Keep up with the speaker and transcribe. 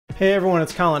Hey everyone,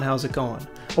 it's Colin, how's it going?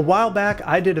 A while back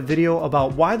I did a video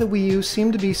about why the Wii U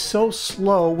seemed to be so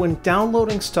slow when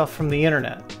downloading stuff from the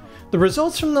internet. The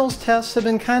results from those tests have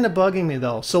been kind of bugging me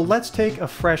though, so let's take a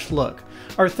fresh look.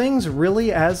 Are things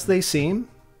really as they seem?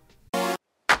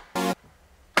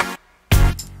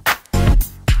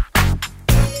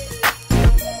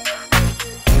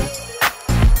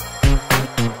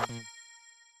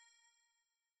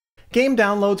 Game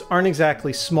downloads aren't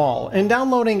exactly small, and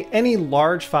downloading any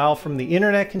large file from the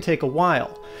internet can take a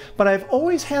while, but I've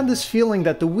always had this feeling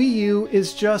that the Wii U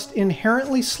is just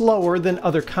inherently slower than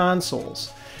other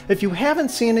consoles. If you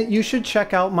haven't seen it, you should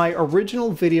check out my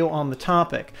original video on the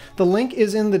topic. The link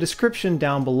is in the description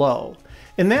down below.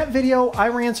 In that video, I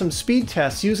ran some speed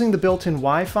tests using the built-in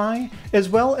Wi-Fi, as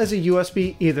well as a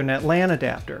USB Ethernet LAN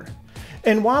adapter.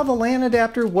 And while the LAN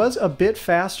adapter was a bit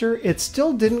faster, it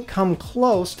still didn't come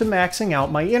close to maxing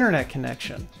out my internet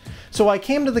connection. So I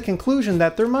came to the conclusion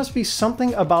that there must be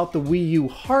something about the Wii U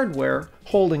hardware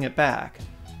holding it back.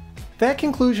 That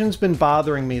conclusion's been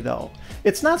bothering me though.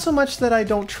 It's not so much that I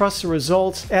don't trust the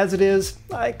results as it is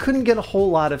I couldn't get a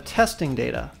whole lot of testing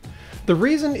data. The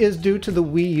reason is due to the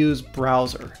Wii U's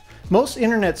browser. Most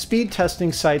internet speed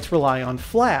testing sites rely on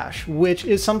Flash, which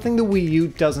is something the Wii U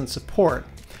doesn't support.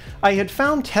 I had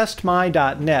found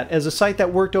testmy.net as a site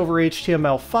that worked over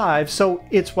HTML5, so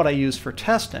it's what I used for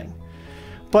testing.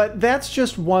 But that's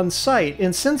just one site,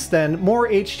 and since then, more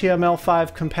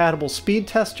HTML5 compatible speed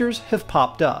testers have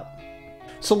popped up.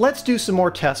 So let's do some more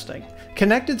testing.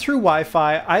 Connected through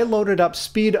Wi-Fi, I loaded up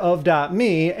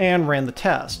speedof.me and ran the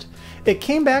test. It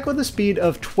came back with a speed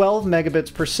of 12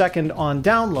 megabits per second on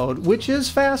download, which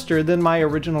is faster than my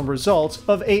original results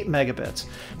of 8 megabits,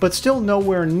 but still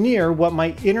nowhere near what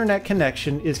my internet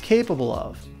connection is capable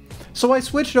of. So I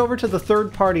switched over to the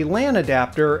third-party LAN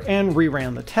adapter and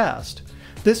reran the test.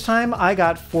 This time I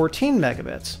got 14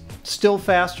 megabits, still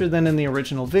faster than in the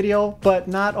original video, but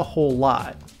not a whole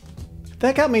lot.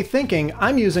 That got me thinking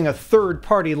I'm using a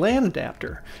third-party LAN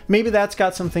adapter. Maybe that's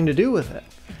got something to do with it.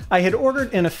 I had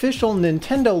ordered an official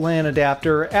Nintendo LAN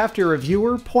adapter after a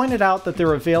reviewer pointed out that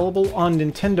they're available on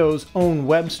Nintendo's own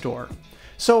web store.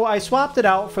 So I swapped it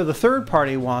out for the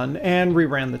third-party one and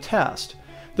reran the test.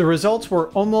 The results were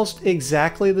almost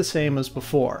exactly the same as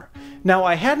before. Now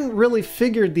I hadn't really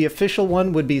figured the official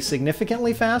one would be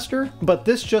significantly faster, but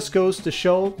this just goes to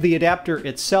show the adapter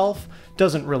itself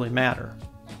doesn't really matter.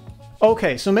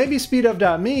 Okay, so maybe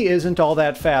speedof.me isn't all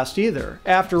that fast either.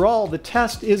 After all, the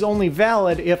test is only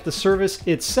valid if the service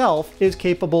itself is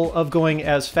capable of going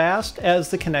as fast as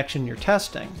the connection you're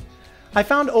testing. I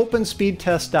found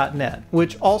openspeedtest.net,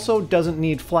 which also doesn't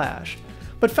need Flash,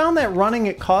 but found that running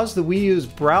it caused the Wii U's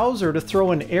browser to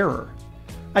throw an error.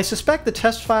 I suspect the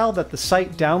test file that the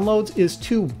site downloads is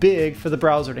too big for the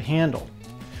browser to handle.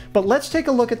 But let's take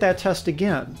a look at that test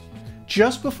again.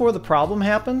 Just before the problem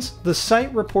happens, the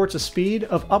site reports a speed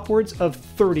of upwards of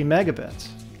 30 megabits.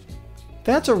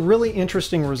 That's a really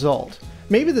interesting result.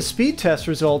 Maybe the speed test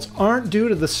results aren't due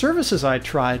to the services I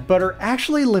tried, but are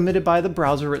actually limited by the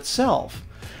browser itself.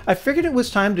 I figured it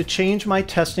was time to change my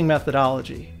testing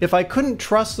methodology. If I couldn't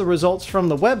trust the results from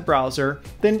the web browser,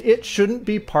 then it shouldn't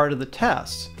be part of the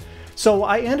tests. So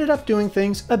I ended up doing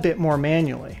things a bit more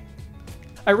manually.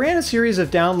 I ran a series of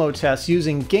download tests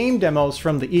using game demos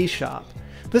from the eShop.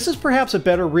 This is perhaps a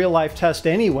better real-life test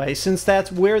anyway, since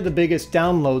that's where the biggest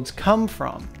downloads come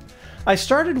from. I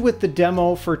started with the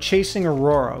demo for Chasing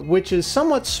Aurora, which is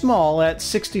somewhat small at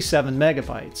 67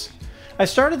 megabytes. I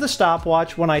started the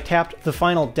stopwatch when I tapped the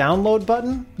final download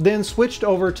button, then switched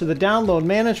over to the download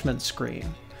management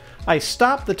screen. I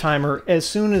stopped the timer as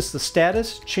soon as the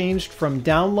status changed from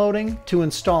downloading to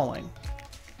installing.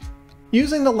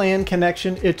 Using the LAN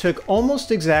connection, it took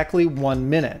almost exactly 1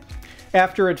 minute.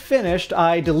 After it finished,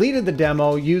 I deleted the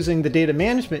demo using the data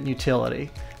management utility.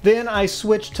 Then I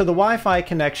switched to the Wi-Fi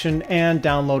connection and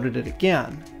downloaded it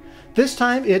again. This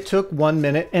time it took 1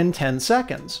 minute and 10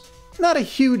 seconds. Not a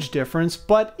huge difference,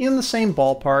 but in the same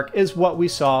ballpark as what we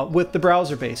saw with the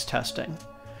browser-based testing.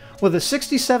 With a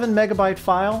 67 megabyte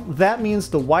file, that means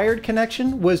the wired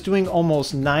connection was doing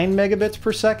almost 9 megabits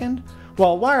per second,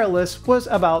 while wireless was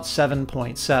about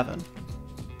 7.7.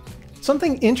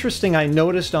 Something interesting I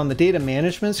noticed on the data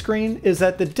management screen is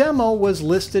that the demo was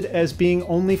listed as being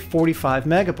only 45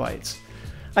 megabytes.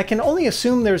 I can only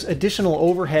assume there's additional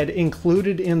overhead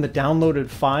included in the downloaded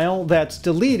file that's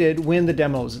deleted when the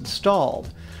demo is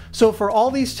installed. So for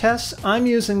all these tests, I'm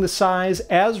using the size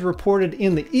as reported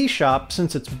in the eShop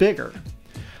since it's bigger.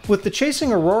 With the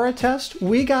Chasing Aurora test,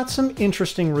 we got some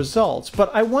interesting results,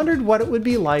 but I wondered what it would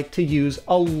be like to use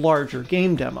a larger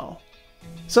game demo.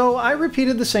 So I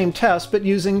repeated the same test but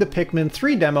using the Pikmin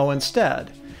 3 demo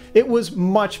instead. It was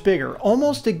much bigger,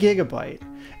 almost a gigabyte.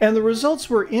 And the results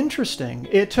were interesting.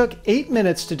 It took 8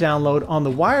 minutes to download on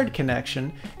the wired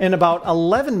connection and about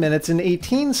 11 minutes and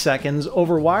 18 seconds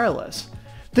over wireless.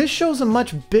 This shows a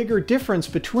much bigger difference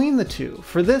between the two.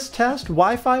 For this test,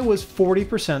 Wi-Fi was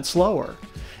 40% slower.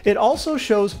 It also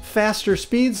shows faster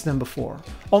speeds than before,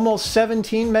 almost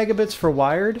 17 megabits for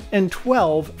wired and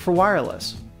 12 for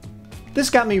wireless. This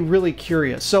got me really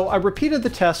curious, so I repeated the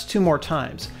test 2 more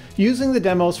times, using the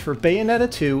demos for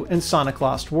Bayonetta 2 and Sonic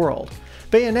Lost World.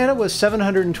 Bayonetta was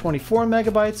 724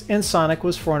 megabytes and Sonic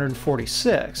was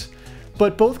 446,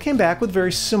 but both came back with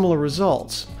very similar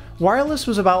results. Wireless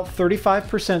was about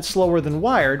 35% slower than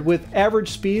wired, with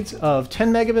average speeds of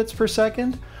 10 megabits per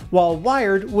second, while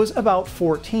wired was about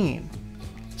 14.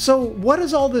 So what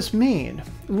does all this mean?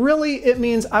 Really, it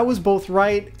means I was both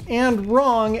right and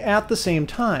wrong at the same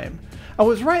time. I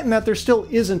was right in that there still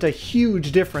isn't a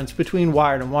huge difference between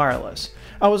wired and wireless.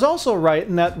 I was also right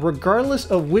in that regardless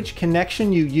of which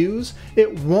connection you use,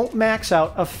 it won't max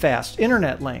out a fast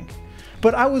internet link.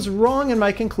 But I was wrong in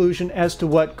my conclusion as to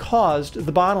what caused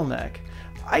the bottleneck.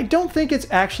 I don't think it's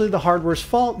actually the hardware's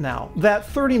fault now. That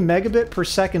 30 megabit per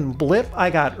second blip I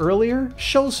got earlier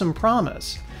shows some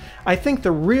promise. I think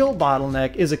the real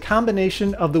bottleneck is a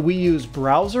combination of the Wii U's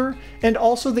browser and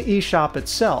also the eShop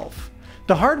itself.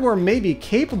 The hardware may be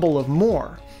capable of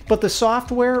more, but the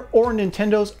software or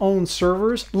Nintendo's own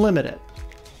servers limit it.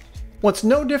 What's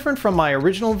no different from my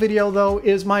original video though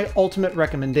is my ultimate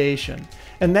recommendation,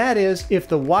 and that is if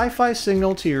the Wi-Fi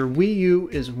signal to your Wii U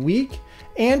is weak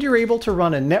and you're able to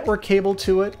run a network cable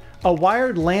to it, a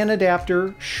wired LAN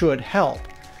adapter should help.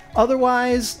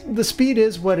 Otherwise, the speed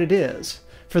is what it is.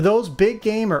 For those big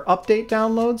game or update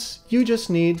downloads, you just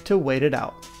need to wait it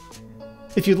out.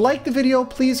 If you liked the video,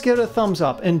 please give it a thumbs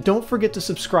up and don't forget to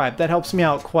subscribe, that helps me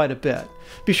out quite a bit.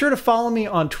 Be sure to follow me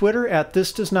on Twitter at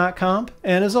thisdoesnotcomp,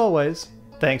 and as always,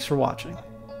 thanks for watching.